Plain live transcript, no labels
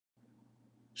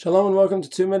Shalom and welcome to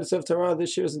 2 Minutes of Torah.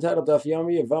 This year is entitled Daf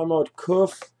Yomi Yevamot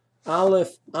Kuf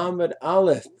Aleph Amud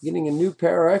Aleph, beginning a new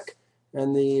parak,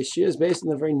 and the shir is based on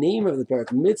the very name of the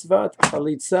parak, Mitzvah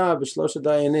Chalitzah b'Shlosha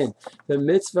Dayanin, the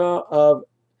mitzvah of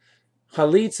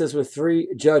Chalitzahs with three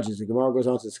judges. The Gemara goes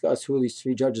on to discuss who these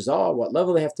three judges are, what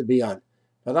level they have to be on.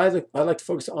 But I'd like to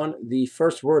focus on the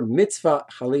first word, Mitzvah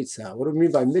Chalitzah. What do we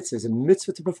mean by mitzvah? Is a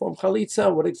mitzvah to perform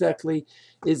Chalitzah? What exactly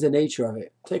is the nature of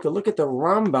it? Take a look at the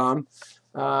Rambam.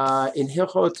 In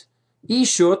Hilchot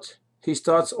Ishut, he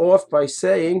starts off by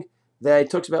saying that he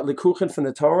talks about likuchin from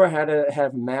the Torah, how to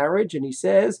have marriage, and he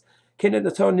says, once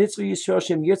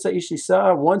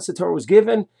the Torah was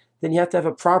given, then you have to have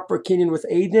a proper kinyan with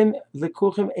Edim.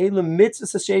 Likuchim elam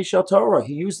mitzvah shel Torah.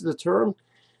 He uses the term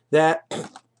that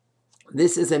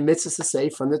this is a mitzvah say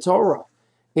from the Torah.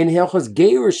 In Hilchot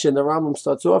Gairushin, the Rambam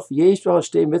starts off, Yesh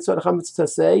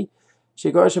mitzvah say. It's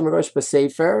a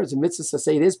mitzvah to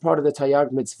say it is part of the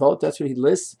Tayag mitzvot. That's what he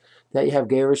lists, that you have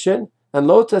Gairushin. And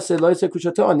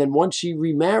and then once she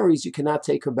remarries, you cannot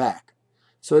take her back.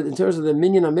 So in terms of the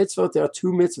minyan of mitzvot, there are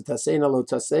two mitzvot, tasei and lo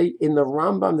tasei. In the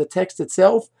Rambam, the text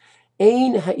itself,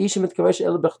 ein ha'isha mitkavesh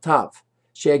el b'chtav,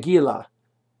 she'agila.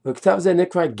 B'chtav ze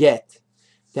nikra get.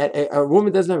 That a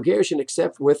woman doesn't have Gairushin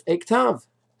except with a ktav.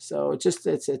 So it's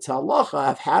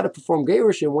halacha of how to perform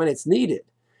Gairushin when it's needed.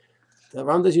 The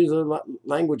Ram does use the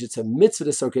language. It's a mitzvah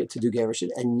to do Gairushin,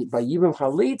 and by Yibim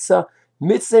Chalitzah,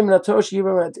 mitzvah minatosh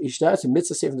Yibim ishtar. It's a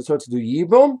mitzvah from the Torah to do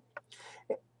Yibim,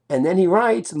 and then he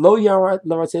writes lo yarat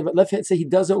laratzei. Let's say he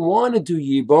doesn't want to do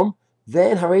Yibim,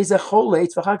 then hareza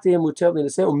cholet v'chaktei mutel to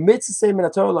say mitzvah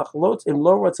minatorah lachlot im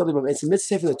lo ratzei Yibim. It's a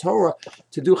mitzvah from the Torah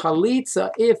to do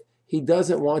Chalitzah if he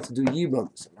doesn't want to do Yibim.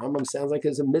 So Rambam sounds like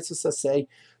it's a mitzvah say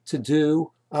to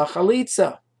do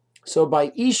Chalitzah. So by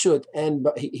Ishut, and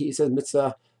he says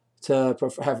mitzvah to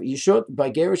have Ishut. By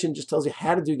Gairushin just tells you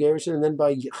how to do Gairushin, and then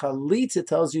by Chalitzah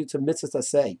tells you to mitzvah to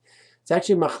say. It's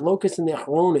actually machlokas in the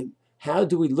Achronim. How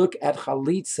do we look at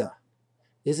Chalitzah?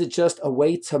 Is it just a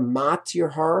way to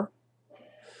matir her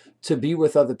to be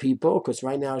with other people? Because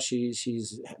right now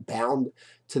she's bound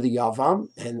to the Yavam,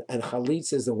 and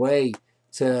Chalitzah is a way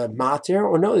to matir.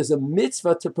 Or no, there's a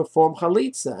mitzvah to perform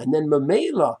Chalitzah, and then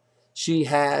Mamela, she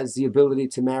has the ability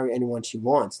to marry anyone she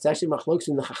wants. It's actually machlokes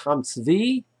in the Chochom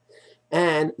Tzvi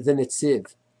and the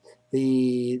Netziv.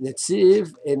 The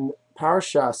Netziv in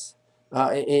Parshas,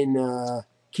 in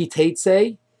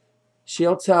Kiteitzei,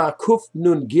 Shielta Kuf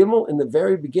Nun Gimel, in the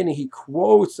very beginning, he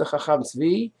quotes the Chochom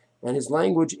Tzvi, and his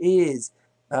language is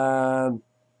that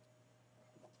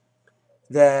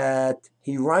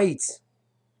he writes,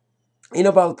 where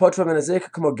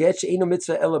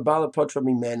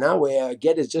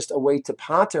get is just a way to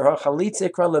pater her.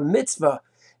 Mitzvah.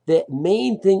 The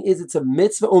main thing is it's a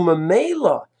mitzvah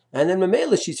umamela, and then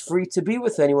mamela she's free to be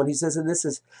with anyone. He says, and this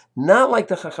is not like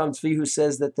the Chochom Tzvi who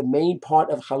says that the main part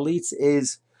of chalitz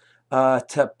is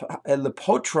to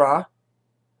lepotra,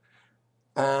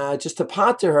 just to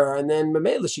pater her, and then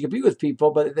mamela she could be with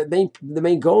people, but the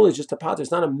main goal is just to pater.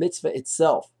 It's not a mitzvah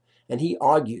itself. And he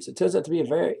argues. It turns out to be a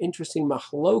very interesting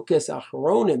machlokas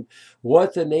achronim,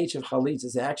 what the nature of chalitz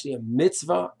is actually a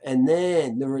mitzvah, and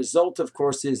then the result, of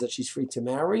course, is that she's free to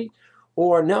marry,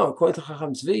 or no, according to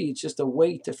Chochom Tzvi, it's just a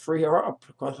way to free her up.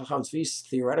 According to Chochom Tzvi,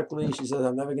 theoretically, she says,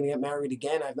 I'm never going to get married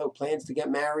again. I have no plans to get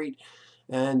married.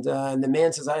 And the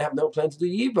man says, I have no plan to do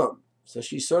Yibim. So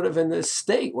she's sort of in this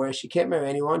state where she can't marry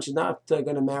anyone. She's not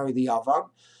going to marry the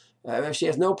Yavam. If she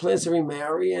has no plans to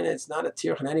remarry, and it's not a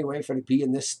tirch in any way for her to be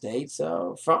in this state,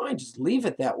 so fine, just leave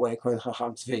it that way, according to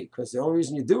Chochom Tzvi, because the only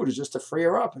reason you do it is just to free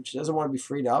her up. If she doesn't want to be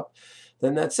freed up,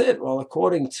 then that's it. Well,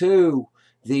 according to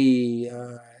the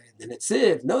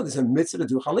Netziv, no, there's a mitzvah to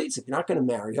do chalitza. If you're not going to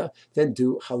marry her, then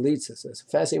do chalitza. So it's a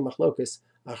fascinating machlokas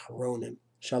achronim.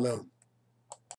 Shalom.